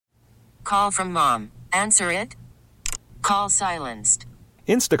Call from mom. Answer it. Call silenced.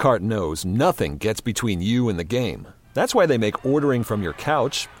 Instacart knows nothing gets between you and the game. That's why they make ordering from your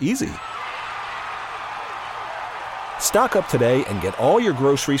couch easy. Stock up today and get all your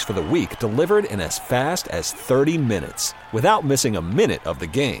groceries for the week delivered in as fast as 30 minutes without missing a minute of the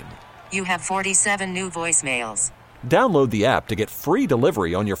game. You have 47 new voicemails. Download the app to get free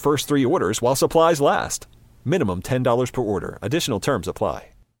delivery on your first 3 orders while supplies last. Minimum $10 per order. Additional terms apply.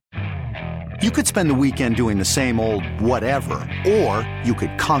 You could spend the weekend doing the same old whatever, or you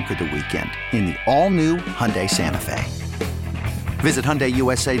could conquer the weekend in the all-new Hyundai Santa Fe. Visit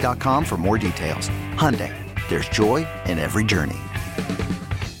HyundaiUSA.com for more details. Hyundai, there's joy in every journey.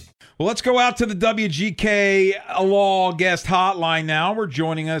 Well, let's go out to the WGK Law Guest Hotline now. Where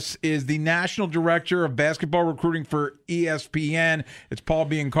joining us is the National Director of Basketball Recruiting for ESPN. It's Paul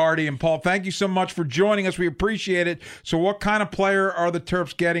Biancardi. And, Paul, thank you so much for joining us. We appreciate it. So what kind of player are the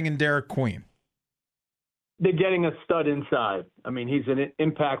Terps getting in Derik Queen? They're getting a stud inside. I mean, he's an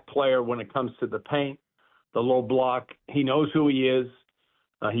impact player when it comes to the paint, the low block. He knows who he is.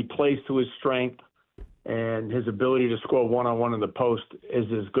 He plays to his strength. And his ability to score one-on-one in the post is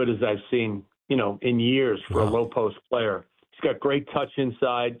as good as I've seen, in years for a low-post player. He's got great touch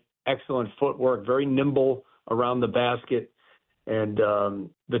inside, excellent footwork, very nimble around the basket. And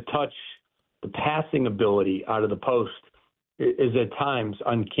the touch, the passing ability out of the post is at times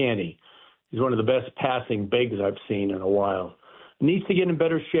uncanny. He's one of the best passing bigs I've seen in a while. Needs to get in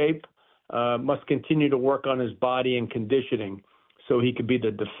better shape, must continue to work on his body and conditioning so he could be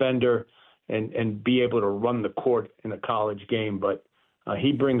the defender and be able to run the court in a college game, but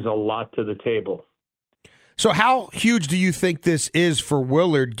he brings a lot to the table. So how huge do you think this is for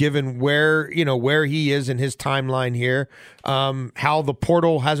Willard, given where he is in his timeline here, how the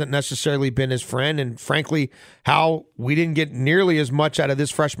portal hasn't necessarily been his friend, and frankly, how we didn't get nearly as much out of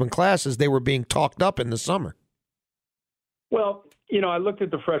this freshman class as they were being talked up in the summer? Well, I looked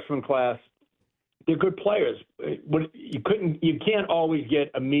at the freshman class. They're good players. You can't always get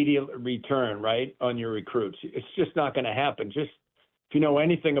immediate return, right, on your recruits. It's just not going to happen. Just if you know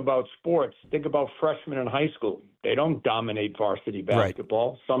anything about sports, think about freshmen in high school. They don't dominate varsity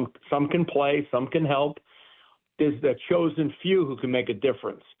basketball. Right. Some can play, some can help. There's the chosen few who can make a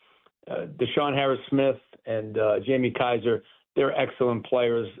difference. Deshaun Harris-Smith and Jamie Kaiser, they're excellent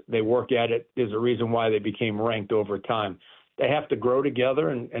players. They work at it. There's a reason why they became ranked over time. They have to grow together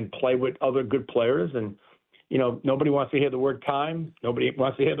and play with other good players. And, nobody wants to hear the word time. Nobody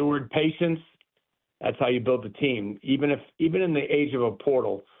wants to hear the word patience. That's how you build a team. Even in the age of a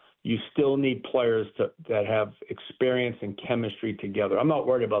portal, you still need players that have experience and chemistry together. I'm not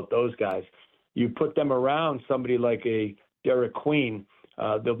worried about those guys. You put them around somebody like a Derik Queen,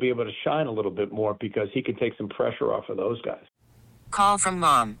 they'll be able to shine a little bit more because he can take some pressure off of those guys. Call from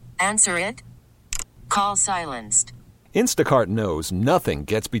mom. Answer it. Call silenced. Instacart knows nothing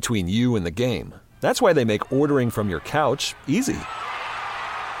gets between you and the game. That's why they make ordering from your couch easy.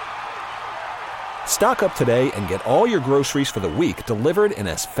 Stock up today and get all your groceries for the week delivered in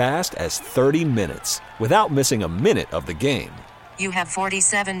as fast as 30 minutes without missing a minute of the game. You have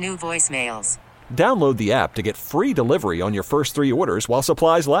 47 new voicemails. Download the app to get free delivery on your first 3 orders while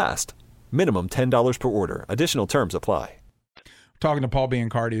supplies last. Minimum $10 per order. Additional terms apply. Talking to Paul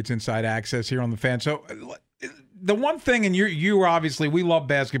Biancardi, it's Inside Access here on The Fan. So the one thing, and you obviously, we love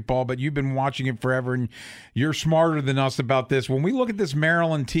basketball, but you've been watching it forever, and you're smarter than us about this. When we look at this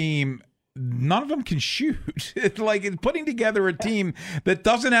Maryland team, none of them can shoot. It's like putting together a team that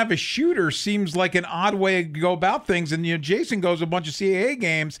doesn't have a shooter seems like an odd way to go about things. And Jason goes to a bunch of CAA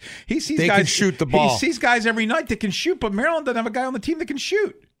games. He sees guys can shoot the ball. He sees guys every night that can shoot, but Maryland doesn't have a guy on the team that can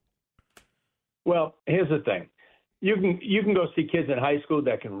shoot. Well, here's the thing. You can go see kids in high school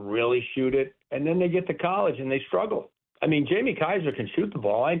that can really shoot it, and then they get to college and they struggle. I mean, Jamie Kaiser can shoot the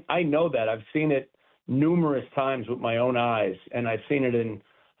ball. I know that. I've seen it numerous times with my own eyes, and I've seen it in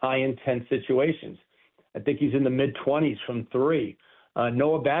high-intense situations. I think he's in the mid-20s from 3.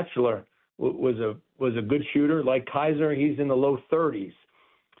 Noah Batchelor was a good shooter. Like Kaiser, he's in the low 30s.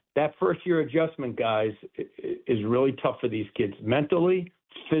 That first-year adjustment, guys, is really tough for these kids. Mentally,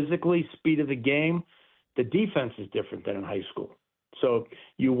 physically, speed of the game. The defense is different than in high school. So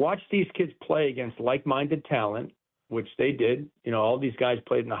you watch these kids play against like-minded talent, which they did. All these guys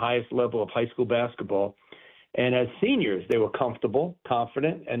played in the highest level of high school basketball. And as seniors, they were comfortable,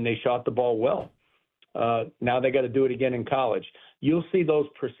 confident, and they shot the ball well. Now they got to do it again in college. You'll see those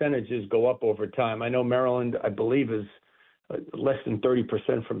percentages go up over time. I know Maryland, I believe, is less than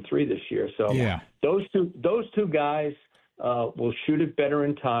 30% from 3 this year. So yeah. Those two guys will shoot it better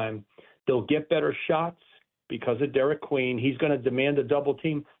in time. They'll get better shots because of Derik Queen. He's going to demand a double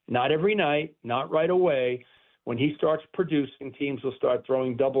team, not every night, not right away. When he starts producing, teams will start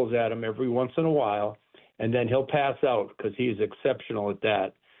throwing doubles at him every once in a while, and then he'll pass out because he is exceptional at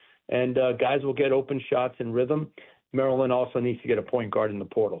that. And guys will get open shots in rhythm. Maryland also needs to get a point guard in the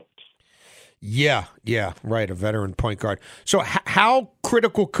portal. Yeah, right, a veteran point guard. So how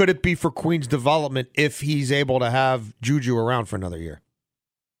critical could it be for Queen's development if he's able to have Juju around for another year?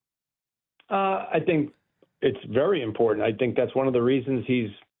 I think it's very important. I think that's one of the reasons he's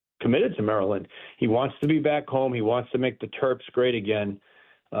committed to Maryland. He wants to be back home. He wants to make the Terps great again.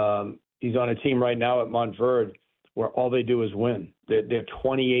 He's on a team right now at Montverde where all they do is win. They're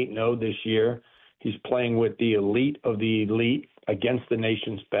 28-0 this year. He's playing with the elite of the elite against the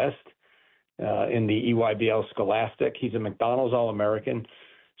nation's best in the EYBL Scholastic. He's a McDonald's All-American.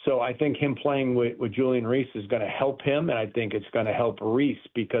 So I think him playing with Julian Reese is going to help him, and I think it's going to help Reese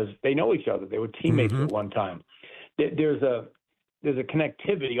because they know each other. They were teammates at one time. There's a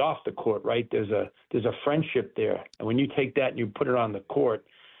connectivity off the court, right? There's a friendship there, and when you take that and you put it on the court,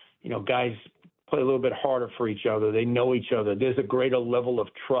 guys play a little bit harder for each other. They know each other. There's a greater level of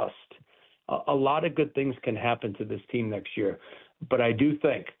trust. A lot of good things can happen to this team next year, but I do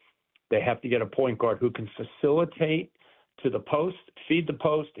think they have to get a point guard who can facilitate to the post, feed the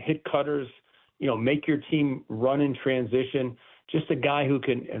post, hit cutters, make your team run in transition. Just a guy who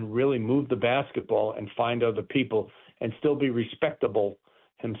can and really move the basketball and find other people and still be respectable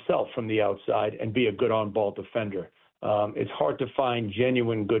himself from the outside and be a good on-ball defender. It's hard to find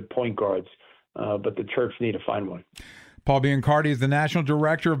genuine good point guards, but the Terps need to find one. Paul Biancardi is the National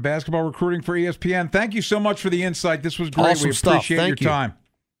Director of Basketball Recruiting for ESPN. Thank you so much for the insight. This was great. Awesome we appreciate stuff. your time.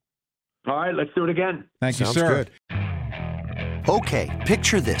 All right, let's do it again. Thank you, Sounds sir. Good. Okay,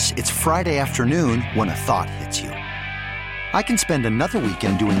 picture this. It's Friday afternoon when a thought hits you. I can spend another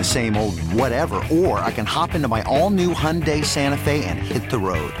weekend doing the same old whatever, or I can hop into my all-new Hyundai Santa Fe and hit the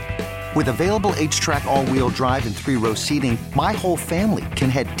road. With available H-Track all-wheel drive and 3-row seating, my whole family can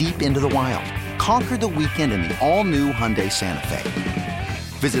head deep into the wild. Conquer the weekend in the all-new Hyundai Santa Fe.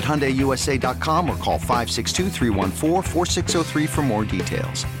 Visit HyundaiUSA.com or call 562-314-4603 for more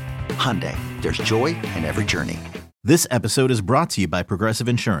details. Hyundai, there's joy in every journey. This episode is brought to you by Progressive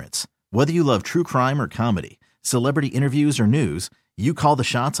Insurance. Whether you love true crime or comedy, celebrity interviews or news, you call the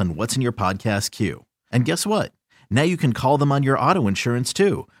shots on what's in your podcast queue. And guess what? Now you can call them on your auto insurance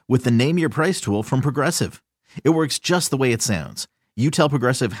too with the Name Your Price tool from Progressive. It works just the way it sounds. You tell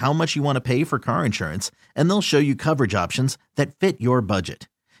Progressive how much you want to pay for car insurance, and they'll show you coverage options that fit your budget.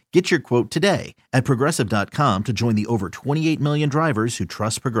 Get your quote today at Progressive.com to join the over 28 million drivers who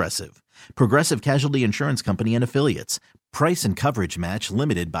trust Progressive. Progressive Casualty Insurance Company and Affiliates. Price and coverage match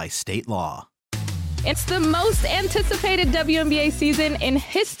limited by state law. It's the most anticipated WNBA season in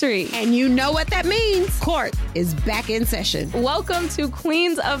history. And you know what that means. Court is back in session. Welcome to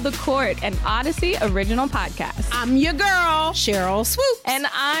Queens of the Court, an Odyssey original podcast. I'm your girl, Cheryl Swoops. And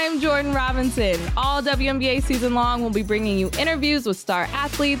I'm Jordan Robinson. All WNBA season long, we'll be bringing you interviews with star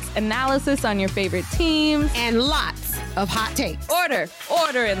athletes, analysis on your favorite teams, and lots of hot takes.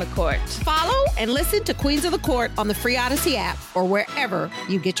 Order in the court. Follow and listen to Queens of the Court on the free Odyssey app or wherever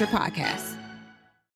you get your podcasts.